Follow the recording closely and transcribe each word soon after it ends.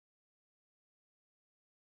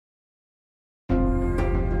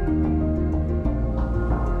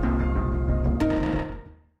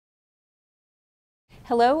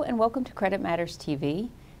Hello and welcome to CreditMatters TV.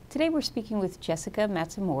 Today we're speaking with Jessica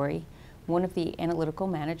Matsumori, one of the analytical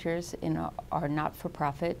managers in our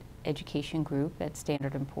not-for-profit education group at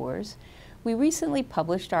Standard & Poor's. We recently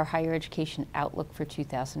published our higher education outlook for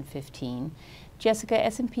 2015. Jessica,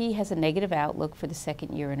 S&P has a negative outlook for the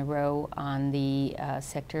second year in a row on the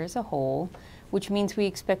sector as a whole, which means we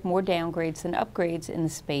expect more downgrades than upgrades in the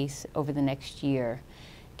space over the next year.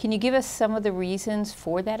 Can you give us some of the reasons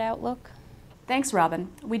for that outlook? Thanks, Robin.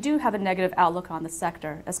 We do have a negative outlook on the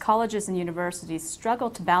sector, as colleges and universities struggle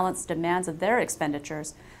to balance demands of their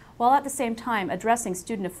expenditures, while at the same time addressing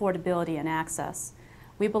student affordability and access.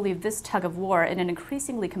 We believe this tug of war in an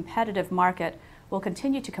increasingly competitive market will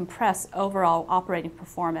continue to compress overall operating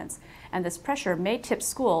performance, and this pressure may tip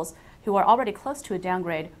schools who are already close to a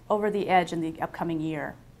downgrade over the edge in the upcoming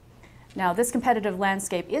year. Now, this competitive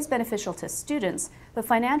landscape is beneficial to students, but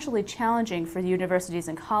financially challenging for universities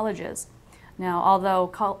and colleges. Now, although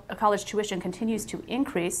college tuition continues to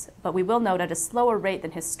increase, but we will note at a slower rate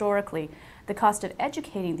than historically, the cost of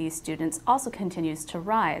educating these students also continues to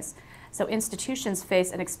rise. So institutions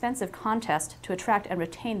face an expensive contest to attract and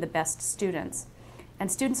retain the best students.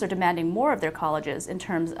 And students are demanding more of their colleges in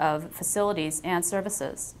terms of facilities and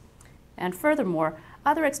services. And furthermore,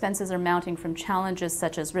 other expenses are mounting from challenges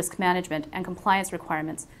such as risk management and compliance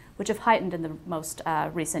requirements, which have heightened in the most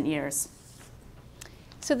recent years.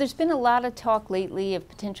 So there's been a lot of talk lately of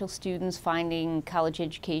potential students finding college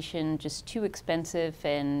education just too expensive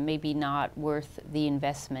and maybe not worth the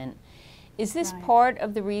investment. Is this part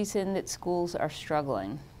of the reason that schools are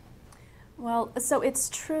struggling? Well, so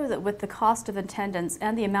it's true that with the cost of attendance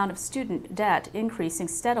and the amount of student debt increasing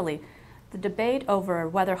steadily, the debate over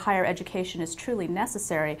whether higher education is truly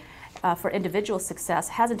necessary for individual success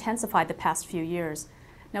has intensified the past few years.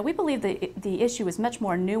 Now, we believe the issue is much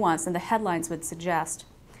more nuanced than the headlines would suggest.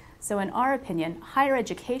 So in our opinion, higher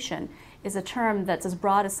education is a term that's as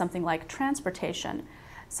broad as something like transportation.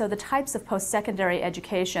 So the types of post-secondary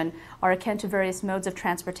education are akin to various modes of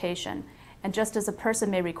transportation. And just as a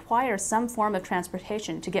person may require some form of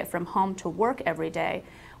transportation to get from home to work every day,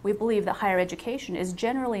 we believe that higher education is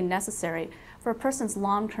generally necessary for a person's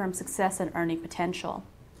long-term success and earning potential.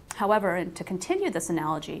 However, and to continue this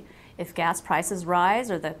analogy, if gas prices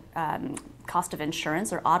rise or the cost of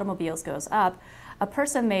insurance or automobiles goes up, a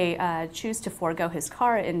person may choose to forego his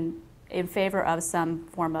car in favor of some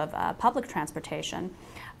form of public transportation.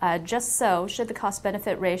 Just so, should the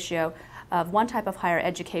cost-benefit ratio of one type of higher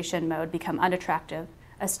education mode become unattractive,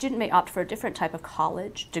 a student may opt for a different type of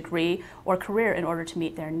college, degree, or career in order to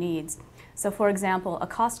meet their needs. So for example, a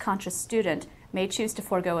cost-conscious student may choose to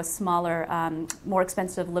forego a smaller, more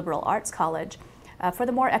expensive liberal arts college for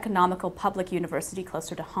the more economical public university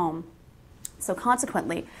closer to home. So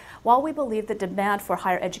consequently, while we believe that demand for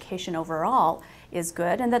higher education overall is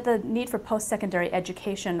good and that the need for post-secondary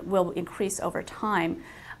education will increase over time,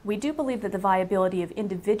 we do believe that the viability of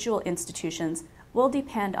individual institutions will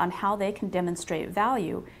depend on how they can demonstrate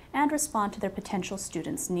value and respond to their potential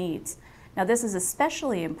students' needs. Now, this is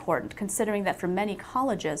especially important considering that for many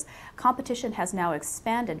colleges, competition has now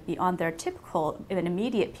expanded beyond their typical and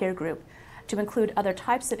immediate peer group to include other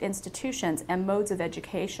types of institutions and modes of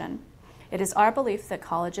education. It is our belief that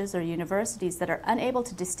colleges or universities that are unable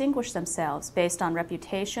to distinguish themselves based on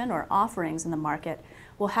reputation or offerings in the market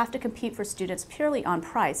will have to compete for students purely on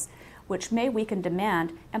price, which may weaken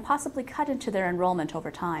demand and possibly cut into their enrollment over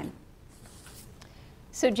time.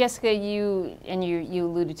 So Jessica, you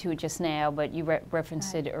alluded to it just now, but you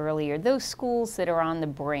referenced it earlier. Those schools that are on the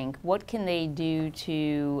brink, what can they do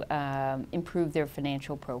to improve their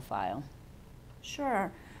financial profile?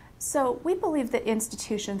 Sure. So we believe that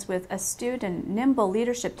institutions with astute and nimble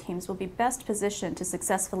leadership teams will be best positioned to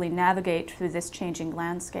successfully navigate through this changing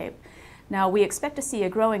landscape. Now, we expect to see a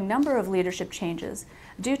growing number of leadership changes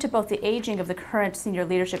due to both the aging of the current senior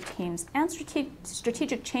leadership teams and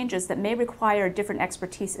strategic changes that may require different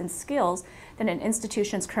expertise and skills than an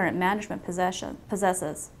institution's current management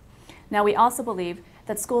possesses. Now, we also believe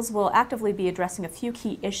that schools will actively be addressing a few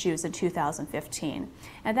key issues in 2015,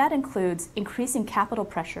 and that includes increasing capital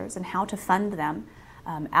pressures and how to fund them,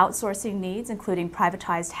 outsourcing needs, including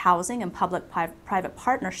privatized housing and public-private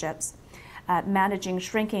partnerships, managing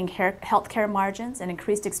shrinking healthcare margins and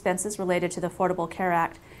increased expenses related to the Affordable Care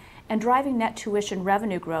Act, and driving net tuition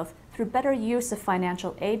revenue growth through better use of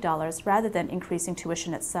financial aid dollars rather than increasing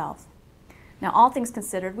tuition itself. Now, all things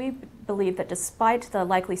considered, we believe that despite the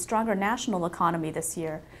likely stronger national economy this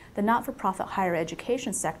year, the not-for-profit higher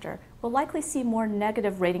education sector will likely see more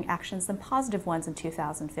negative rating actions than positive ones in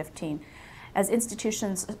 2015. as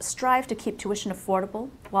institutions strive to keep tuition affordable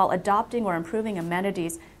while adopting or improving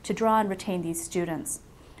amenities to draw and retain these students.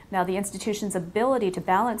 Now, the institution's ability to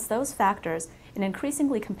balance those factors in an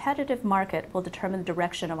increasingly competitive market will determine the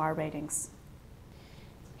direction of our ratings.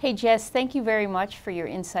 Hey Jess, thank you very much for your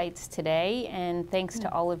insights today, and thanks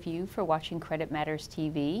to all of you for watching Credit Matters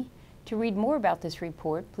TV. To read more about this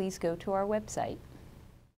report, please go to our website.